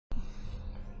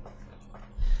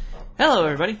Hello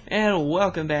everybody, and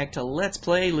welcome back to Let's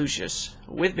Play Lucius,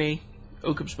 with me,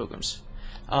 Ookum Spookums.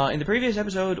 In the previous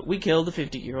episode, we killed the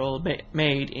 50-year-old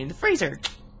maid in the freezer.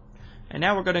 And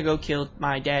now we're gonna go kill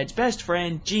my dad's best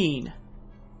friend, Jean.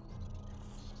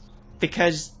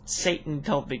 Because Satan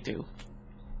told me to.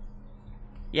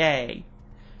 Yay.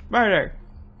 Murder!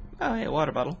 Oh, hey, a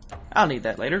water bottle. I'll need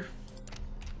that later.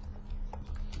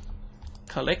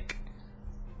 Click.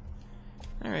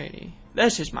 Alrighty.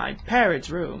 This is my parrot's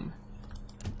room.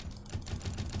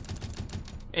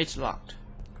 It's locked.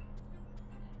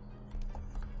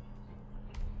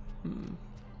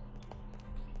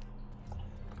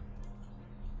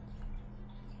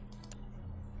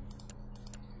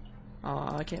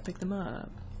 Oh, I can't pick them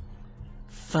up.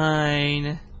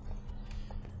 Fine.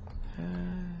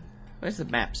 What does the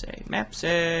map say? Map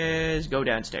says go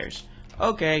downstairs.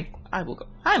 Okay, I will go.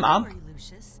 Hi, Mom. Sorry,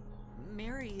 Lucius.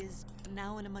 Mary is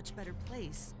now in a much better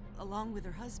place, along with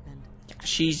her husband.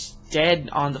 She's dead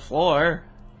on the floor.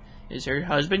 Is her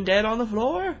husband dead on the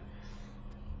floor?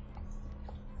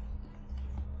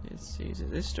 Let's see, is it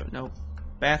this door? No.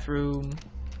 Bathroom.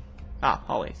 Ah,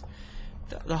 hallways.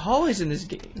 The hallways in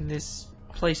this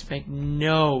place make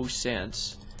no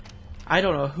sense. I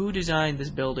don't know who designed this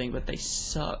building, but they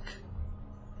suck.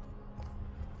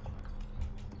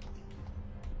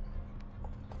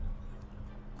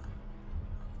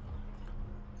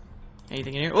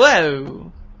 Anything in here?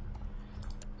 Whoa!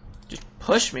 Just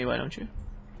push me, why don't you?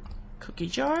 Cookie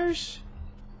jars?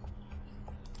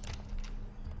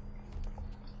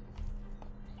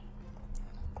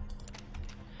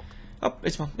 Oh,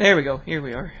 it's fine. There we go. Here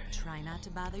we are. Try not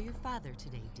to bother your father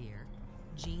today, dear.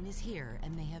 Jean is here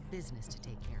and they have business to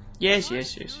take care of. Yes. You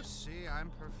see,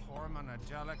 I'm performing a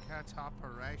delicate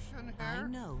operation here. I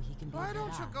know he can be Why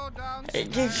don't you go Hey,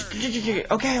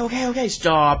 downstairs? Okay.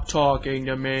 Stop talking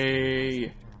to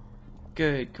me.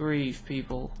 Good grief,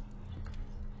 people.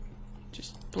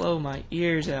 Just blow my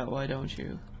ears out, why don't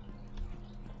you?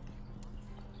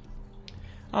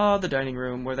 Oh, the dining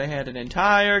room where they had an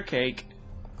entire cake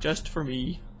just for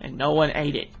me, and no one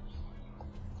ate it.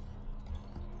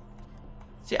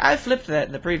 See, I flipped that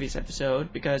in the previous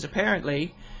episode because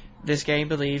apparently this game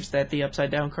believes that the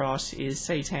upside down cross is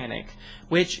satanic,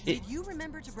 which Did you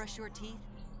remember to brush your teeth?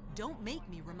 Don't make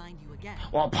me remind you again.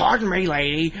 Well, pardon me,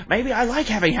 lady. Maybe I like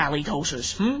having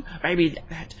halitosis. Maybe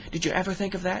that. Did you ever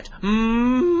think of that?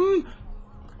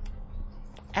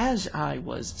 As I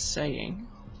was saying,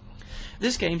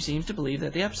 this game seems to believe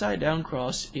that the upside down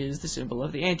cross is the symbol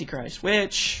of the Antichrist,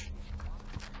 which...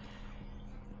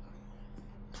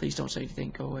 Please don't say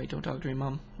anything. Go away. Don't talk to me,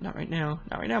 Mom. Not right now.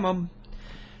 Not right now, Mom.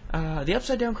 The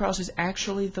upside down cross is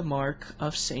actually the mark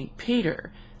of St.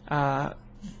 Peter,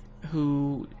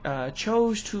 who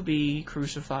chose to be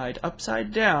crucified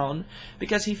upside down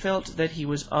because he felt that he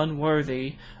was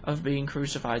unworthy of being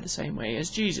crucified the same way as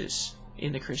Jesus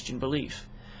in the Christian belief.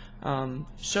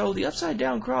 So the upside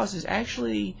down cross is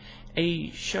actually a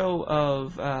show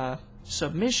of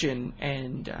submission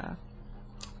and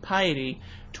piety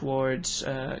towards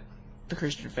the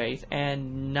Christian faith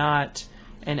and not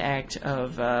an act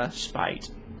of spite.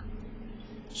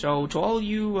 So to all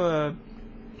you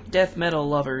death metal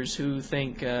lovers who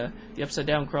think the upside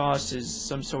down cross is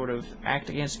some sort of act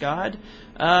against God,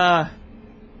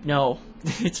 no,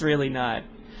 it's really not.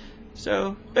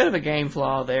 So, bit of a game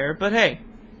flaw there, but hey,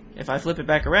 if I flip it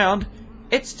back around,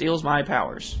 it steals my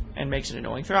powers and makes an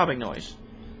annoying throbbing noise.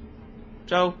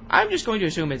 So, I'm just going to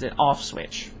assume it's an off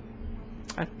switch,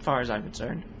 as far as I'm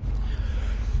concerned.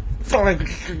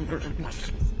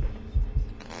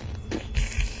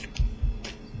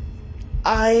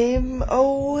 I'm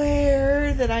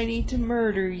aware that I need to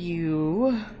murder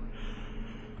you.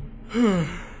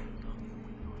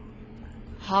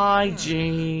 Hi,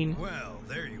 Jean. Well,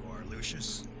 there you are,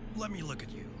 Lucius. Let me look at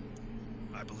you.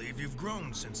 I believe you've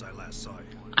grown since I last saw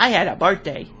you. I had a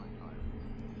birthday.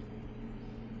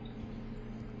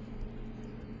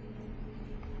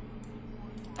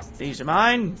 These are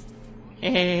mine.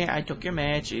 Hey, I took your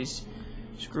matches.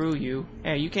 Screw you.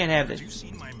 Hey, you can't have Have this. you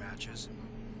seen my matches?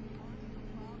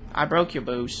 I broke your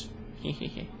booze.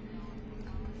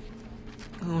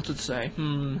 What did it say?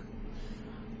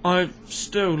 I've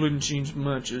stolen Jean's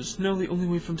matches. Now the only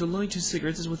way for him to light his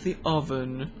cigarettes is with the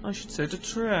oven. I should set a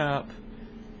trap.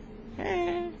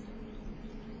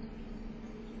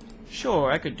 Sure,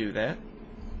 I could do that.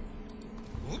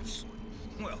 Oops.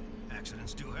 Well,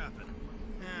 accidents do happen.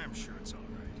 I'm sure it's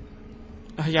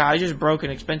alright. Yeah, I just broke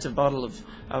an expensive bottle of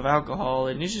alcohol,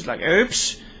 and it's just like,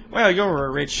 oops. Well, you're a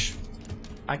rich...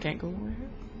 I can't go over here?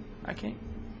 I can't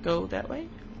go that way?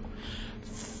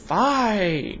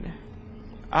 Fine.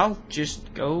 I'll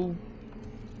just go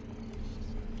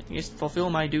Yes, fulfill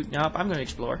my duty. Nope, I'm gonna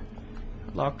explore.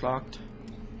 Locked.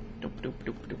 Doop, doop,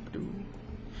 doop, doop, doop.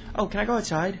 Oh, can I go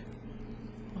outside?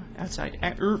 Outside.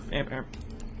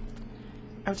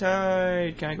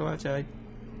 Outside. Can I go outside?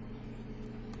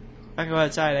 If I go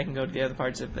outside, I can go to the other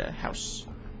parts of the house.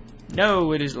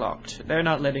 No, it is locked. They're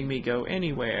not letting me go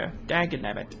anywhere.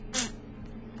 Dagnabbit.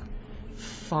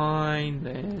 Fine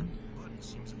then.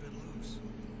 Seems a bit loose.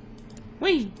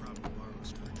 Whee!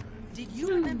 Did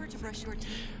you remember to brush your teeth?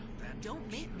 Don't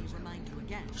make me remind you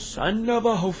again. Son of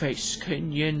a hoe-face,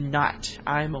 can you not?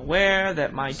 I'm aware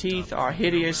that my teeth are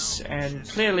hideous, and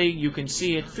clearly you can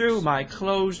see it through my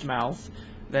closed mouth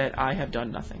that I have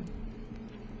done nothing.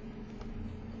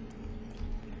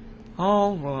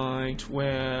 Alright,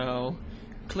 well,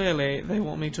 clearly they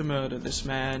want me to murder this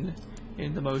man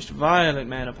in the most violent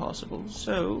manner possible,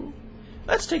 so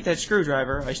let's take that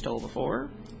screwdriver I stole before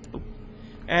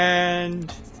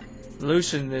and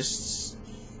loosen this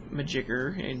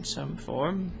majigger in some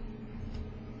form.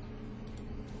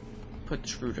 Put the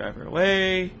screwdriver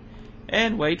away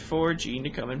and wait for Gene to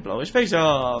come and blow his face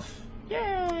off.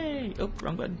 Yay! Oh,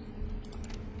 wrong button.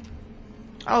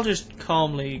 I'll just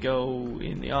calmly go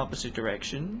in the opposite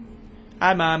direction.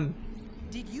 Hi, Mom.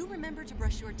 Did you remember to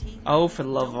brush your teeth? Oh, for the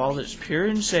love of all that's pure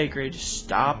and sacred,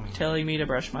 stop telling me to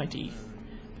brush my teeth.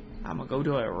 I'm gonna go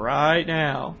do it right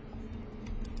now.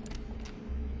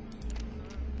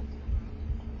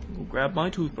 We'll grab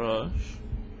my toothbrush.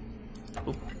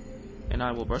 Oh, and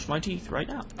I will brush my teeth right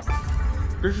now.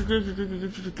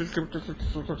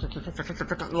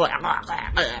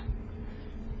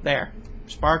 There.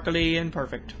 Sparkly and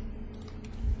perfect.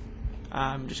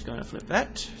 I'm just gonna flip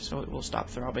that so it will stop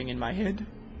throbbing in my head.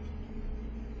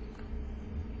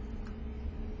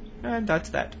 And that's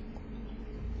that.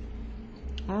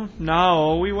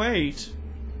 Now we wait.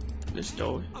 This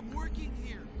door. I'm working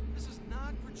here. This is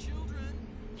not for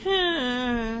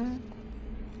children.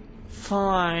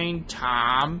 Fine,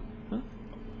 Tom. Huh?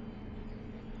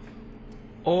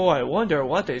 Oh, I wonder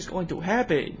what is going to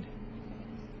happen.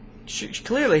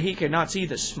 Clearly he cannot see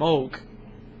the smoke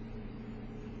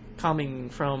coming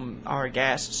from our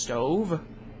gas stove.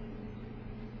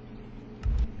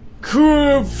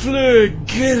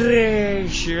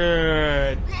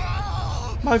 Conflagration!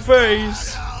 My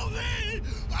face!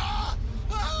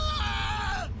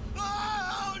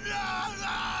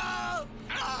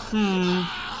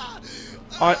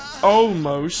 I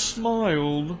almost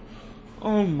smiled.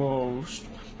 Almost.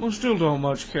 I still don't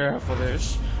much care for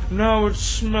this. Now it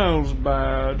smells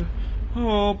bad.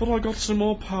 Oh, but I got some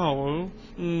more power.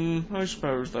 I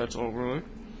suppose that's alright.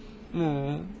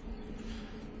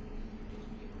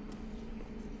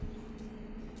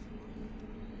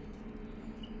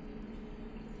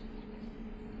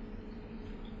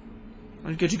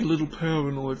 I'm getting a little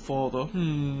paranoid, Father.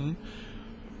 Am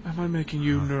I making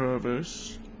you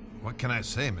nervous? What can I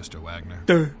say, Mr.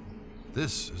 Wagner?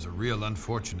 This is a real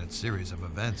unfortunate series of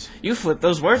events. You flip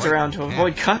those words around to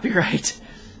avoid copyright.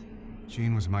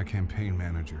 Gene was my campaign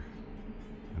manager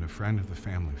and a friend of the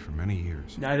family for many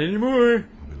years. Not anymore.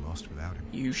 I'll be lost without him.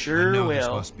 You sure I know will. this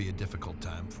must be a difficult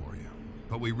time for you,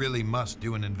 but we really must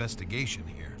do an investigation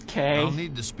here. Okay. I'll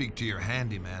need to speak to your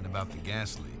handyman about the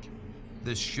gas leak.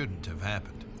 This shouldn't have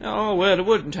happened. Oh, well, it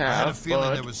wouldn't have, I had a feeling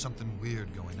but... there was something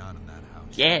weird going on in that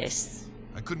house. Yes.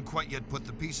 I couldn't quite yet put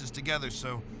the pieces together,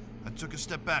 so I took a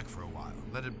step back for a while,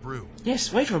 let it brew.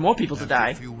 Yes, wait for more people to die.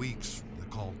 After a few weeks, the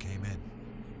call came in.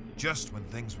 Just when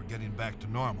things were getting back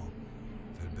to normal,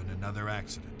 there had been another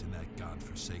accident in that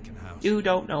godforsaken house. You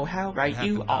don't know how right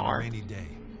you On a are. rainy day.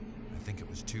 I think it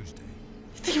was Tuesday.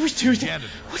 I think it was Tuesday. Janitor,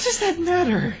 What does that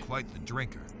matter? quite the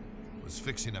drinker, was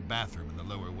fixing a bathroom in the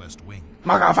lower west wing.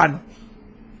 Magavan.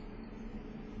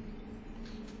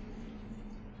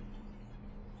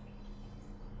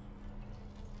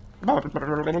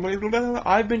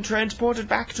 I've been transported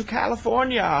back to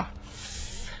California.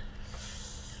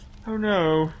 Oh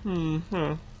no.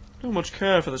 Don't much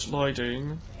care for this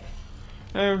lighting.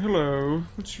 Oh, hello.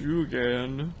 It's you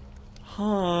again.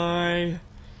 Hi.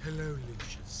 Hello,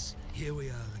 Lucius. Here we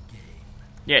are again.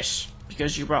 Yes,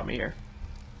 because you brought me here.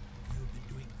 You've been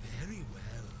doing very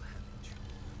well, haven't you?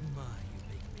 My, you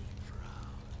make me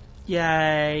proud.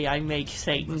 Yay, I make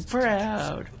Satan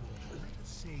proud.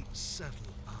 Say subtle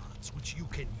arts which you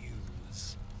can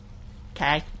use.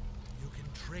 Okay. You can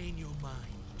train your mind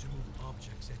to move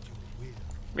objects at your will.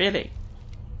 Really?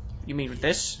 You mean with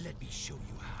this? Let me show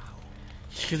you how.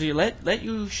 Because you let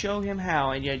you show him how,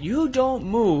 and yet you don't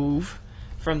move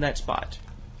from that spot.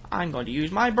 I'm going to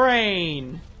use my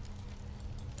brain.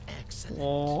 Excellent.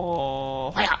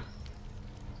 Oh,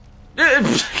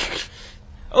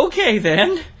 okay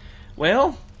then.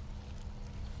 Well,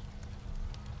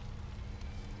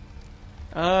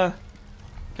 Can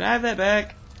I have that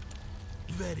back?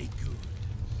 Very good.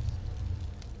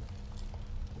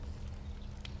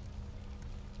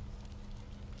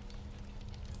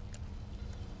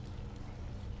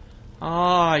 Oh,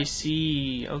 I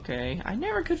see. Okay. I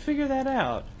never could figure that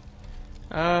out.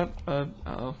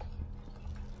 Uh-oh.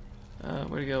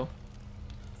 Where'd it go?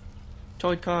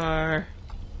 Toy car.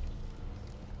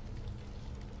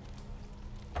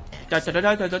 Da da da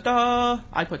da da da da.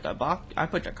 I put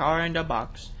the car in the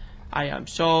box. I am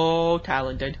so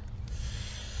talented.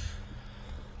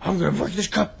 I'm gonna break this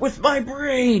cup with my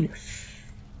brain.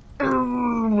 Very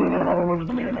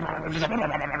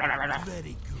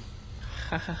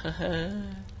good.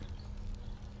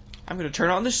 I'm gonna turn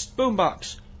on this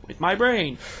boombox with my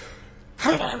brain.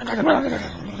 Now you know what to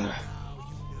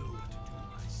do,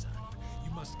 my son.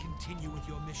 You must continue with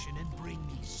your mission and bring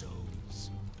me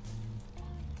souls.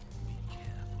 Be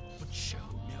careful, but show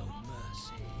no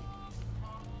mercy.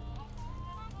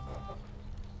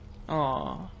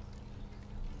 Aw.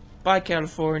 Bye,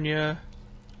 California.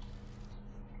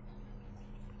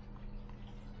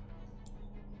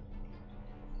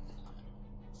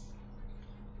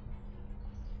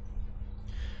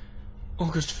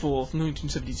 August 4th,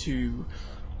 1972.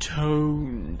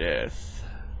 Tone death.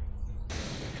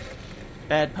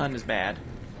 Bad pun is bad.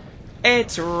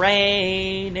 It's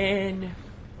raining.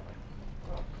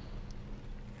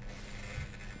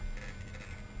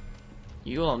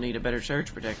 You all need a better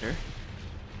surge protector.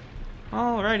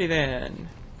 Alrighty then.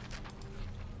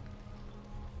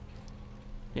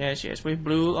 Yes, yes, we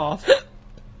blew off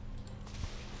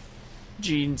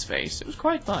Gene's face. It was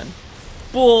quite fun.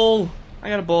 Bull! I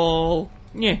got a ball.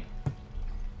 Yeah.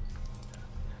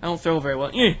 I don't throw very well.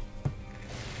 Yeah.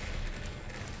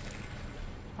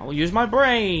 I will use my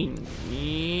brain.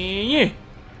 Yeah.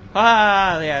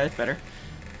 Ah, yeah, that's better.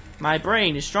 My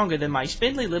brain is stronger than my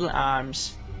spindly little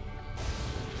arms.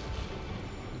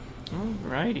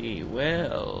 Alrighty,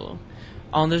 well,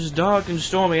 on this dark and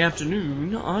stormy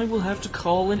afternoon, I will have to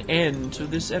call an end to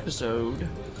this episode.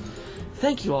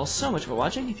 Thank you all so much for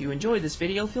watching. If you enjoyed this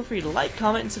video, feel free to like,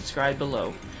 comment, and subscribe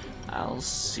below. I'll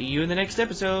see you in the next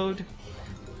episode.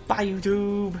 Bye,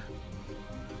 YouTube!